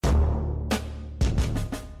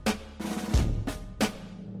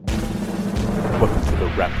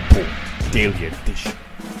Report Daily Edition,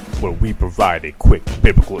 where we provide a quick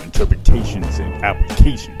biblical interpretations and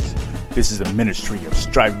applications. This is a ministry of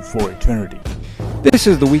striving for eternity. This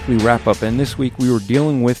is the weekly wrap-up, and this week we were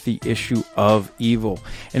dealing with the issue of evil.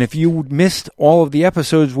 And if you missed all of the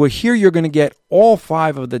episodes, well, here you're going to get all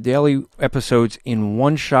 5 of the daily episodes in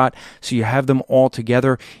one shot, so you have them all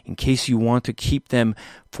together in case you want to keep them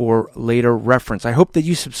for later reference. I hope that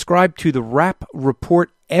you subscribe to the Wrap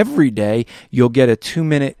Report every day. You'll get a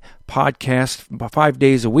 2-minute podcast 5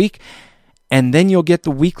 days a week, and then you'll get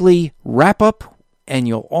the weekly wrap-up. And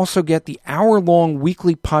you'll also get the hour-long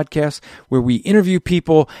weekly podcast where we interview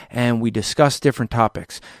people and we discuss different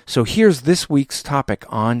topics. So here's this week's topic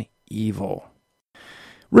on evil.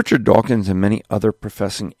 Richard Dawkins and many other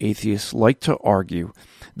professing atheists like to argue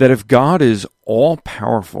that if God is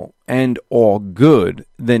all-powerful and all-good,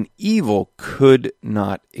 then evil could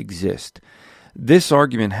not exist. This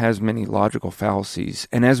argument has many logical fallacies,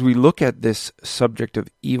 and as we look at this subject of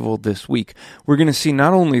evil this week, we're going to see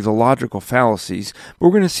not only the logical fallacies, but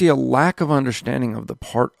we're going to see a lack of understanding of the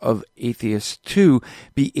part of atheists to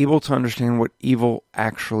be able to understand what evil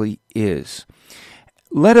actually is.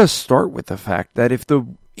 Let us start with the fact that if the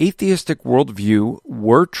atheistic worldview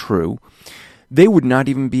were true, they would not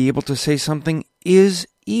even be able to say something is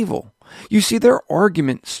evil. You see, their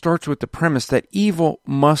argument starts with the premise that evil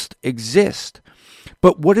must exist.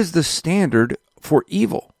 But what is the standard for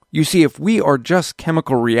evil? You see, if we are just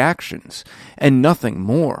chemical reactions and nothing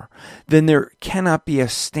more, then there cannot be a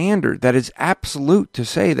standard that is absolute to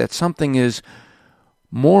say that something is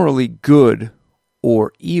morally good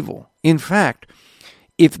or evil. In fact,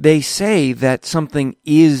 if they say that something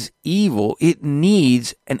is evil, it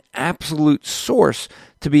needs an absolute source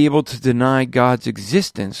to be able to deny God's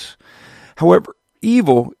existence. However,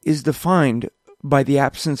 evil is defined by the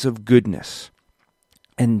absence of goodness.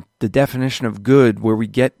 And the definition of good, where we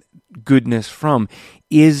get goodness from,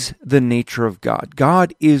 is the nature of God.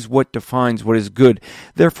 God is what defines what is good.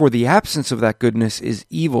 Therefore, the absence of that goodness is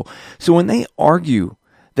evil. So when they argue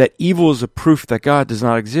that evil is a proof that God does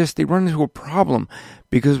not exist, they run into a problem,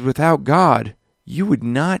 because without God, you would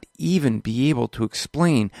not even be able to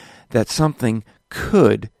explain that something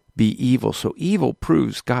could be evil. So evil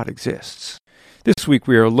proves God exists. This week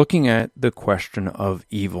we are looking at the question of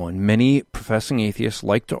evil, and many professing atheists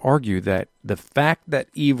like to argue that the fact that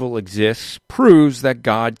evil exists proves that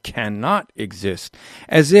God cannot exist,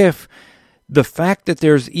 as if the fact that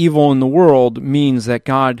there's evil in the world means that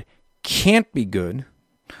God can't be good,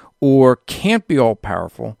 or can't be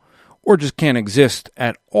all-powerful, or just can't exist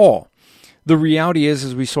at all. The reality is,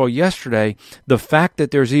 as we saw yesterday, the fact that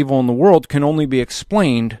there's evil in the world can only be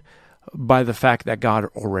explained by the fact that God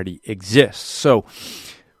already exists. So,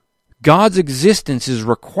 God's existence is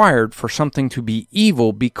required for something to be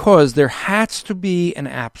evil because there has to be an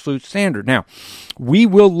absolute standard. Now, we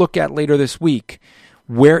will look at later this week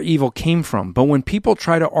where evil came from, but when people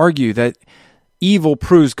try to argue that evil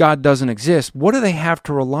proves God doesn't exist, what do they have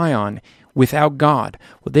to rely on without God?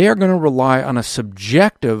 Well, they are going to rely on a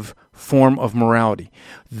subjective form of morality.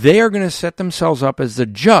 They are going to set themselves up as the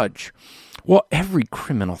judge. Well, every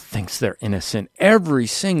criminal thinks they're innocent. Every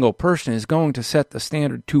single person is going to set the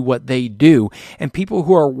standard to what they do, and people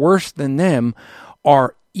who are worse than them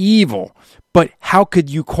are evil. But how could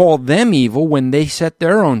you call them evil when they set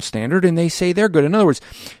their own standard and they say they're good? In other words,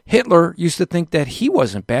 Hitler used to think that he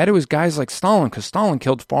wasn't bad. It was guys like Stalin, because Stalin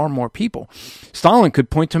killed far more people. Stalin could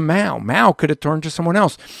point to Mao. Mao could have turned to someone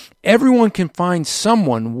else. Everyone can find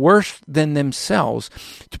someone worse than themselves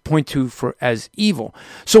to point to as evil.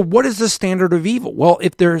 So what is the standard of evil? Well,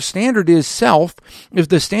 if their standard is self, if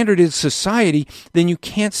the standard is society, then you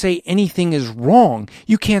can't say anything is wrong.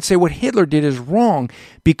 You can't say what Hitler did is wrong,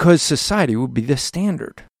 because society would be the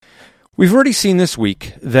standard. We've already seen this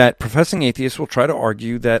week that professing atheists will try to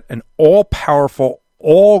argue that an all-powerful,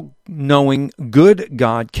 all-knowing, good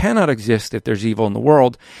God cannot exist if there's evil in the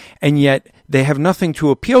world, and yet they have nothing to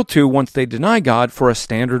appeal to once they deny God for a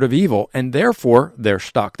standard of evil, and therefore they're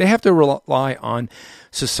stuck. They have to rely on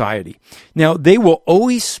society. Now, they will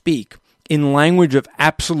always speak in language of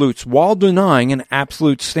absolutes while denying an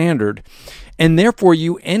absolute standard, and therefore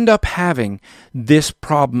you end up having this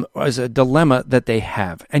problem as a dilemma that they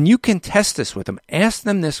have. And you can test this with them. Ask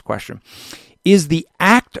them this question: is the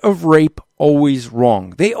act of rape always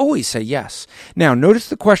wrong? They always say yes. Now, notice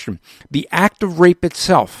the question: the act of rape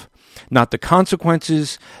itself, not the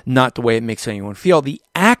consequences, not the way it makes anyone feel. The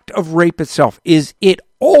act of rape itself, is it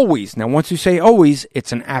always, now once you say always,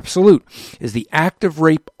 it's an absolute. Is the act of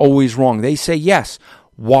rape always wrong? They say yes.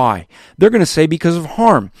 Why? They're going to say because of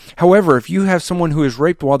harm. However, if you have someone who is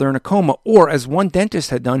raped while they're in a coma, or as one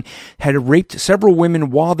dentist had done, had raped several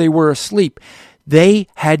women while they were asleep, they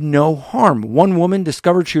had no harm. One woman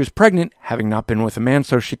discovered she was pregnant, having not been with a man,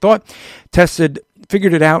 so she thought,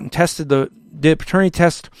 figured it out and tested the paternity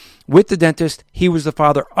test with the dentist. He was the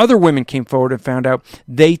father. Other women came forward and found out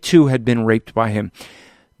they too had been raped by him.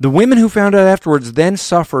 The women who found out afterwards then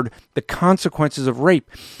suffered the consequences of rape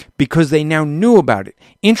because they now knew about it.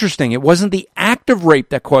 Interesting, it wasn't the act of rape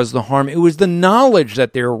that caused the harm, it was the knowledge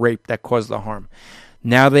that they were raped that caused the harm.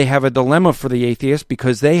 Now they have a dilemma for the atheists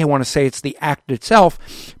because they want to say it's the act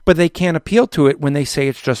itself, but they can't appeal to it when they say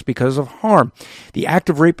it's just because of harm. The act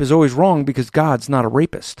of rape is always wrong because God's not a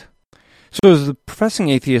rapist. So as the professing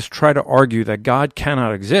atheists try to argue that God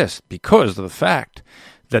cannot exist because of the fact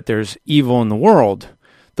that there's evil in the world,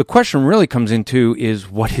 the question really comes into is,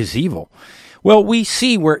 what is evil? Well, we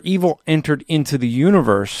see where evil entered into the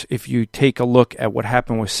universe if you take a look at what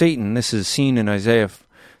happened with Satan. This is seen in Isaiah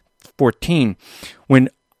 14, when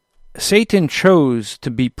Satan chose to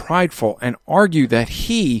be prideful and argue that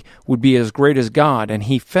he would be as great as God, and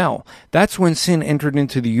he fell. That's when sin entered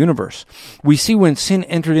into the universe. We see when sin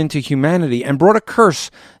entered into humanity and brought a curse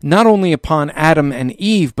not only upon Adam and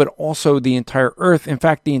Eve, but also the entire earth, in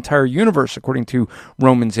fact, the entire universe, according to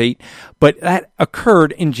Romans 8. But that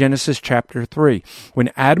occurred in Genesis chapter 3,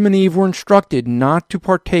 when Adam and Eve were instructed not to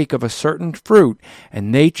partake of a certain fruit,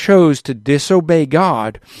 and they chose to disobey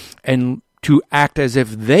God and to act as if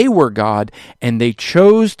they were God, and they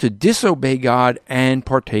chose to disobey God and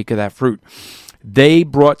partake of that fruit. They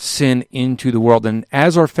brought sin into the world, and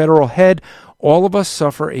as our federal head, all of us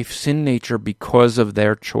suffer a sin nature because of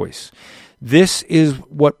their choice. This is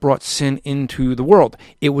what brought sin into the world.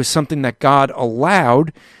 It was something that God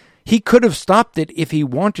allowed. He could have stopped it if he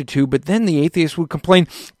wanted to, but then the atheists would complain,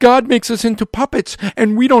 God makes us into puppets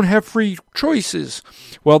and we don't have free choices.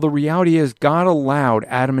 Well, the reality is God allowed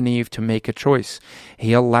Adam and Eve to make a choice.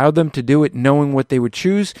 He allowed them to do it knowing what they would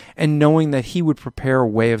choose and knowing that he would prepare a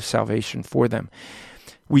way of salvation for them.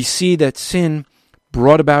 We see that sin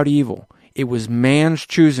brought about evil. It was man's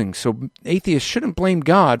choosing. So atheists shouldn't blame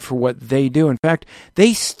God for what they do. In fact,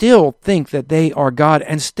 they still think that they are God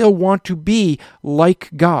and still want to be like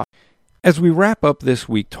God. As we wrap up this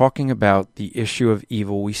week talking about the issue of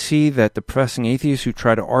evil, we see that the professing atheists who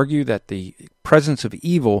try to argue that the presence of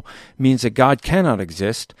evil means that God cannot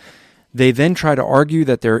exist, they then try to argue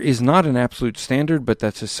that there is not an absolute standard, but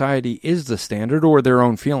that society is the standard, or their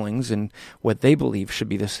own feelings and what they believe should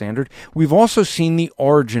be the standard. We've also seen the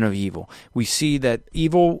origin of evil. We see that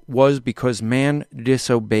evil was because man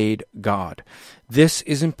disobeyed God. This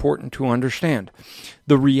is important to understand.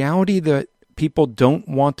 The reality that people don't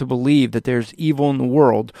want to believe that there's evil in the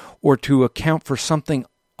world, or to account for something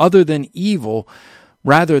other than evil,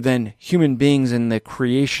 rather than human beings and the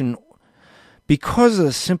creation, because of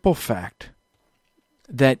the simple fact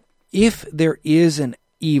that if there is an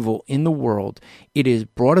evil in the world, it is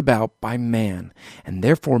brought about by man, and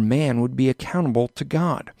therefore man would be accountable to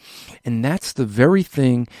God. And that's the very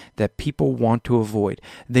thing that people want to avoid.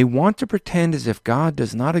 They want to pretend as if God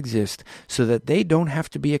does not exist so that they don't have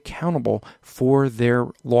to be accountable for their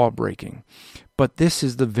law breaking. But this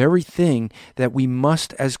is the very thing that we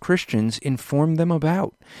must, as Christians, inform them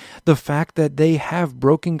about. The fact that they have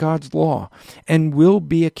broken God's law and will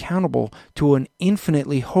be accountable to an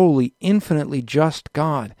infinitely holy, infinitely just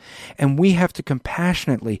God. And we have to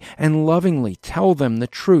compassionately and lovingly tell them the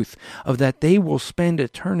truth of that they will spend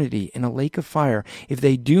eternity in a lake of fire if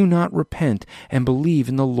they do not repent and believe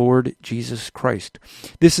in the Lord Jesus Christ.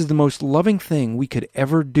 This is the most loving thing we could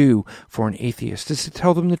ever do for an atheist, is to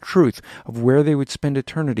tell them the truth of where they would spend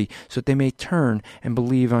eternity so that they may turn and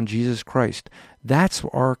believe on Jesus Christ. That's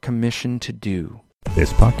our commission to do.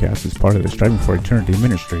 This podcast is part of the Striving for Eternity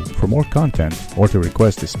ministry. For more content, or to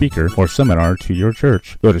request a speaker or seminar to your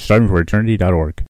church, go to strivingforeternity.org.